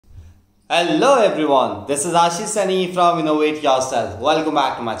Hello everyone, this is Ashish Sani from Innovate Yourself. Welcome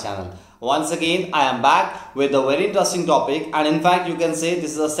back to my channel. Once again, I am back with a very interesting topic, and in fact you can say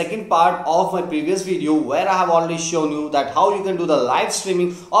this is the second part of my previous video where I have already shown you that how you can do the live streaming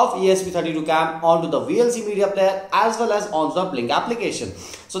of ESP32 Cam onto the VLC media player as well as onto the Blynk application.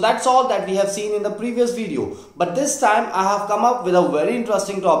 So that's all that we have seen in the previous video, but this time I have come up with a very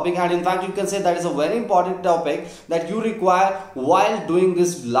interesting topic, and in fact you can say that is a very important topic that you require while doing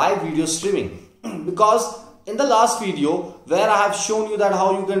this live video streaming. Because in the last video where I have shown you that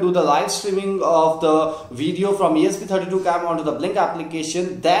how you can do the live streaming of the video from ESP32 Cam onto the Blynk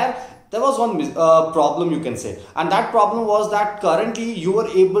application, there was one problem you can say, and that problem was that currently you were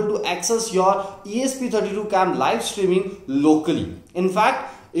able to access your ESP32 Cam live streaming locally. In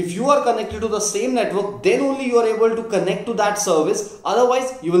fact, if you are connected to the same network, then only you are able to connect to that service,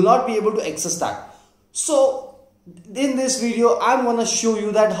 otherwise you will not be able to access that. So in this video I'm gonna show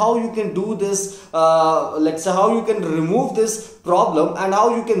you that how you can do this, let's say how you can remove this problem and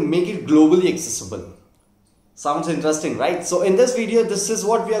how you can make it globally accessible. Sounds interesting, right? So in this video this is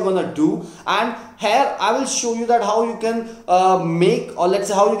what we are gonna do, and here I will show you that how you can make, or let's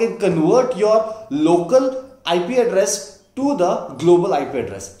say how you can convert your local IP address to the global IP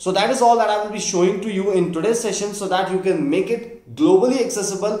address. So that is all that I will be showing to you in today's session, so that you can make it globally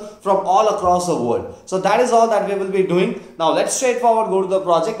accessible from all across the world. So that is all that we will be doing. Now let's straightforward go to the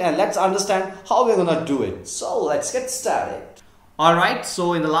project and let's understand how we're gonna do it. So let's get started. Alright,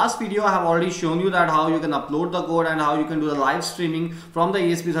 so in the last video I have already shown you that how you can upload the code and how you can do the live streaming from the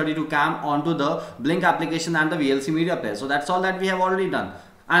ESP32 Cam onto the Blynk application and the VLC media player. So that's all that we have already done.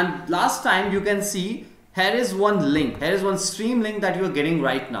 And last time you can see here is one link, here is one stream link that you are getting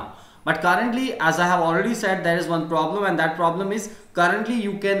right now. But currently, as I have already said, there is one problem, and that problem is currently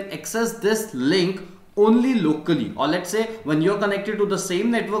you can access this link only locally, or let's say when you're connected to the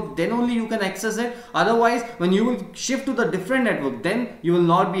same network, then only you can access it. Otherwise, when you will shift to the different network, then you will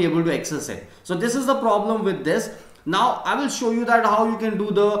not be able to access it. So this is the problem with this. Now I will show you that how you can do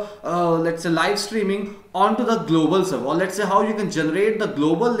the let's say live streaming onto the global server, or let's say how you can generate the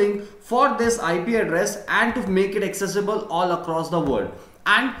global link for this IP address and to make it accessible all across the world.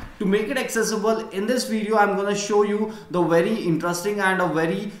 And to make it accessible, in this video I'm going to show you the very interesting and a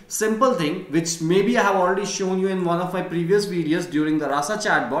very simple thing which maybe I have already shown you in one of my previous videos during the Rasa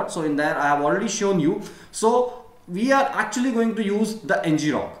chatbot. So in there I have already shown you. So we are actually going to use the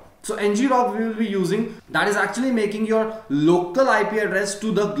NGROK. So NGROK we will be using, that is actually making your local IP address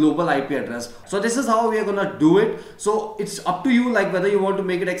to the global IP address. So this is how we are gonna do it. So it's up to you, like whether you want to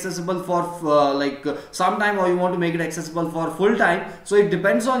make it accessible for some time, or you want to make it accessible for full time. So it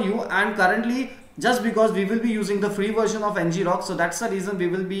depends on you. And currently, just because we will be using the free version of NGROK, so that's the reason we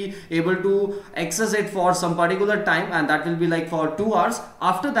will be able to access it for some particular time, and that will be like for 2 hours.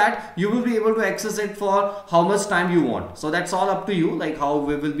 After that you will be able to access it for how much time you want. So that's all up to you, like how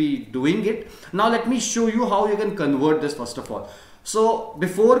we will be doing it. Now let me show you how you can convert this first of all. So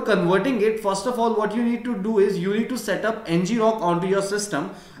before converting it, first of all what you need to do is you need to set up NGROK onto your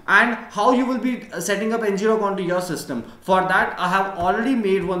system. And how you will be setting up NGROK onto your system, for that I have already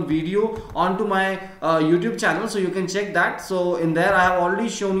made one video onto my YouTube channel, so you can check that. So in there I have already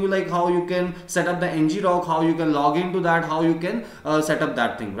shown you like how you can set up the NGROK, how you can log into that, how you can set up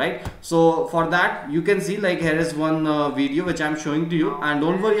that thing, right? So for that you can see like here is one video which I am showing to you, and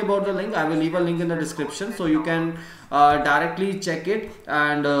don't worry about the link, I will leave a link in the description so you can directly check it,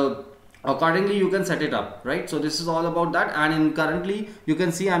 and accordingly you can set it up, right? So this is all about that. And currently you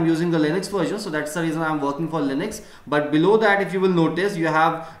can see I'm using the Linux version, so that's the reason I'm working for Linux. But below that, if you will notice, you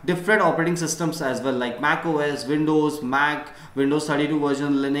have different operating systems as well, like Mac OS, Windows, Mac, Windows 32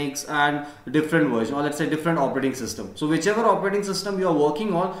 version, Linux, and different version, or let's say different operating system. So whichever operating system you are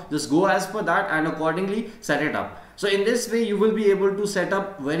working on, just go as per that and accordingly set it up. So in this way you will be able to set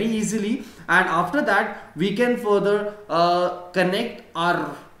up very easily, and after that we can further connect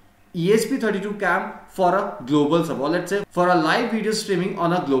our ESP32 Cam for a global server, or let's say for a live video streaming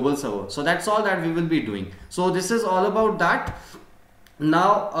on a global server. So that's all that we will be doing. So this is all about that.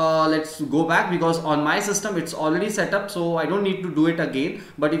 Now let's go back, because on my system it's already set up, so I don't need to do it again.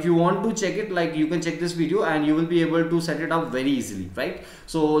 But if you want to check it, like you can check this video and you will be able to set it up very easily, right?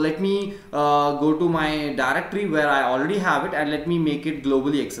 So let me go to my directory where I already have it, and let me make it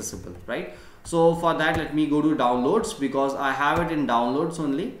globally accessible, right? So for that let me go to downloads, because I have it in downloads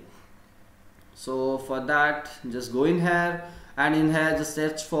only. So for that just go in here, and in here just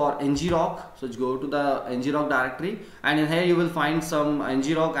search for NGROK. So go to the NGROK directory, and in here you will find some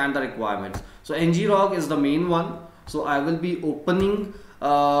NGROK and the requirements. So NGROK is the main one, so I will be opening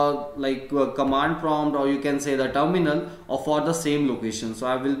command prompt, or you can say the terminal, or for the same location. So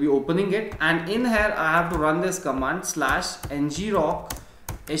I will be opening it, and in here I have to run this command /NGROK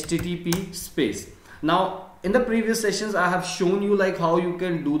HTTP space. Now in the previous sessions I have shown you like how you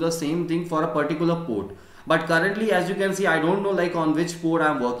can do the same thing for a particular port, but currently as you can see I don't know like on which port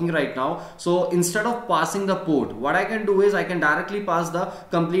I'm working right now. So instead of passing the port, what I can do is I can directly pass the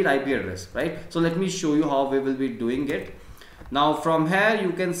complete IP address, right? So let me show you how we will be doing it. Now from here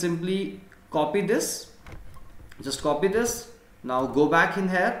you can simply copy this, just copy this. Now go back in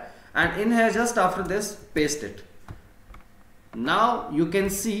here, and in here just after this paste it. Now you can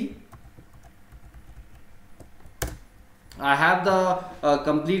see I have the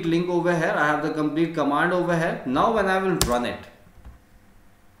complete link over here, I have the complete command over here. Now when I will run it,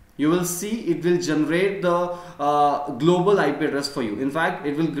 you will see it will generate the global IP address for you. In fact,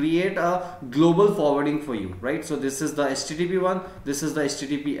 it will create a global forwarding for you, right? So this is the HTTP one, this is the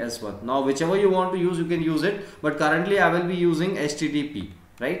HTTPS one. Now whichever you want to use, you can use it, but currently I will be using HTTP,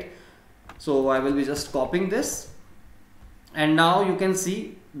 right? So I will be just copying this, and now you can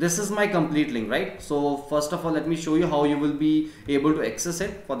see this is my complete link, right? So first of all, let me show you how you will be able to access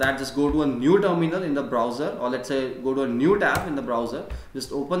it. For that, just go to a new terminal in the browser, or let's say go to a new tab in the browser,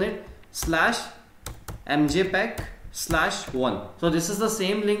 just open it /mjpeg/1. So this is the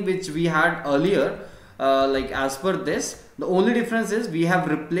same link which we had earlier, like as per this. The only difference is we have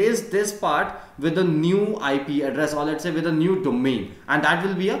replaced this part with a new IP address, or let's say with a new domain, and that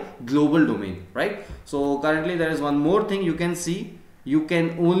will be a global domain, right? So currently there is one more thing you can see. You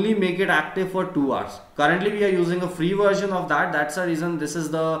can only make it active for 2 hours. Currently we are using a free version of that. That's the reason this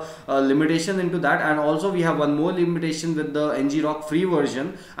is the limitation into that. And also we have one more limitation with the NGROK free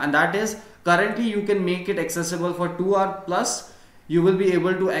version, and that is currently you can make it accessible for 2 hours plus. You will be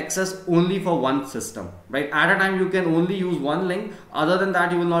able to access only for one system, right? At a time you can only use one link. Other than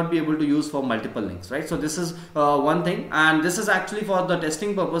that you will not be able to use for multiple links, right? So this is one thing, and this is actually for the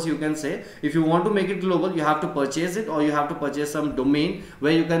testing purpose. You can say if you want to make it global, you have to purchase it, or you have to purchase some domain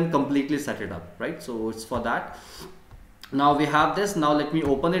where you can completely set it up, right? So it's for that. Now we have this. Now let me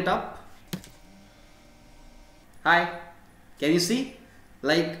open it up. Hi, can you see?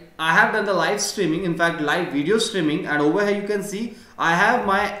 Like I have done the live streaming, in fact live video streaming, and over here you can see I have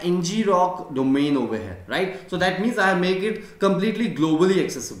my NGROK domain over here, right? So that means I make it completely globally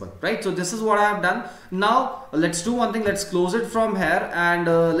accessible, right? So this is what I have done. Now let's do one thing, let's close it from here, and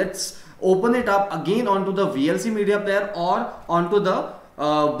let's open it up again onto the VLC media player or onto the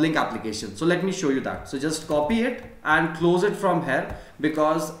Blynk application. So let me show you that. So just copy it and close it from here,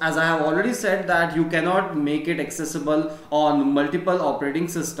 because as I have already said that you cannot make it accessible on multiple operating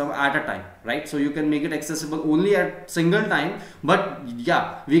system at a time, right? So you can make it accessible only at single time, but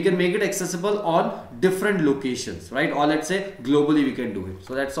yeah, we can make it accessible on different locations, right? Or let's say globally we can do it.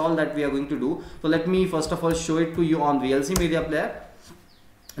 So that's all that we are going to do. So let me first of all show it to you on VLC media player.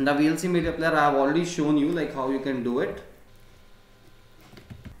 In the VLC media player I have already shown you like how you can do it.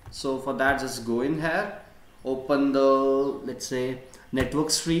 So for that, just go in here, open the, let's say, network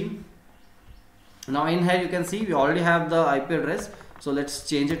stream. Now in here you can see we already have the IP address, so let's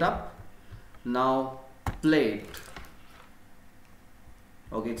change it up. Now play it.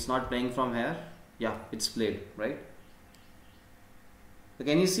 Okay, it's not playing from here. Yeah, it's played, right? So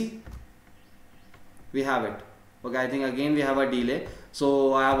can you see? We have it. Okay, I think again we have a delay.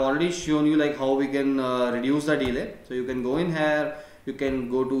 So I have already shown you like how we can reduce the delay. So you can go in here, you can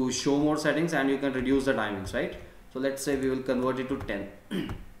go to show more settings, and you can reduce the timings, right? So let's say we will convert it to 10.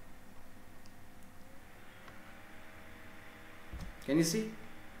 Can you see?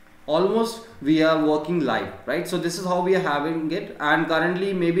 Almost we are working live, right? So this is how we are having it, and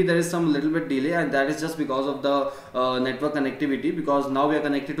currently maybe there is some little bit delay, and that is just because of the network connectivity, because now we are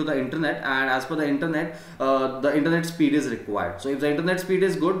connected to the internet, and as per the internet speed is required. So if the internet speed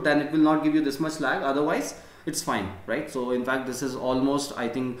is good, then it will not give you this much lag, otherwise it's fine, right? So in fact this is almost, I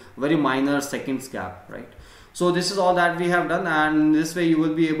think, very minor seconds gap, right? So this is all that we have done, and this way you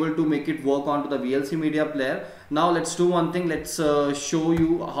will be able to make it work onto the VLC media player. Now let's do one thing, let's show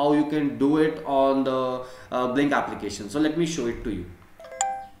you how you can do it on the Blynk application. So let me show it to you.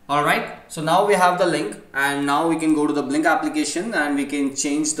 Alright, so now we have the link, and now we can go to the Blynk application, and we can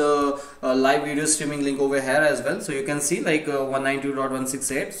change the live video streaming link over here as well. So you can see like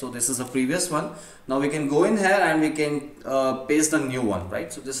 192.168. so this is the previous one. Now we can go in here and we can paste the new one,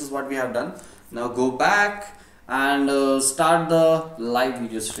 right? So this is what we have done. Now go back and start the live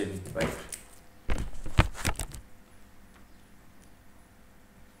video streaming, right?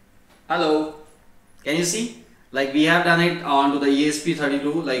 Hello, can you see? Like we have done it onto the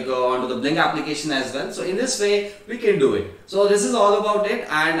ESP32, like onto the Blynk application as well. So in this way we can do it. So this is all about it,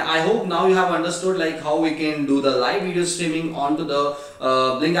 and I hope now you have understood like how we can do the live video streaming onto the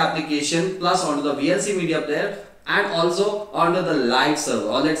Blynk application, plus onto the VLC media player, and also onto the live server,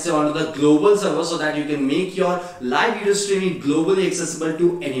 or let's say onto the global server, so that you can make your live video streaming globally accessible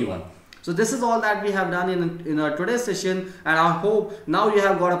to anyone. So this is all that we have done in our today's session, and I hope now you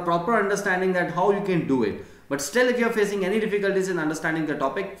have got a proper understanding that how you can do it. But still, if you are facing any difficulties in understanding the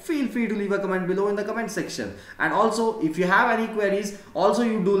topic, feel free to leave a comment below in the comment section. And also, if you have any queries, also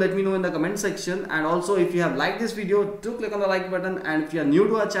you do let me know in the comment section. And also, if you have liked this video, do click on the like button. And if you are new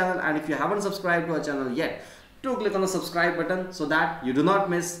to our channel, and if you haven't subscribed to our channel yet, do click on the subscribe button so that you do not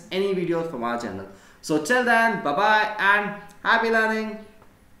miss any videos from our channel. So till then, bye bye and happy learning.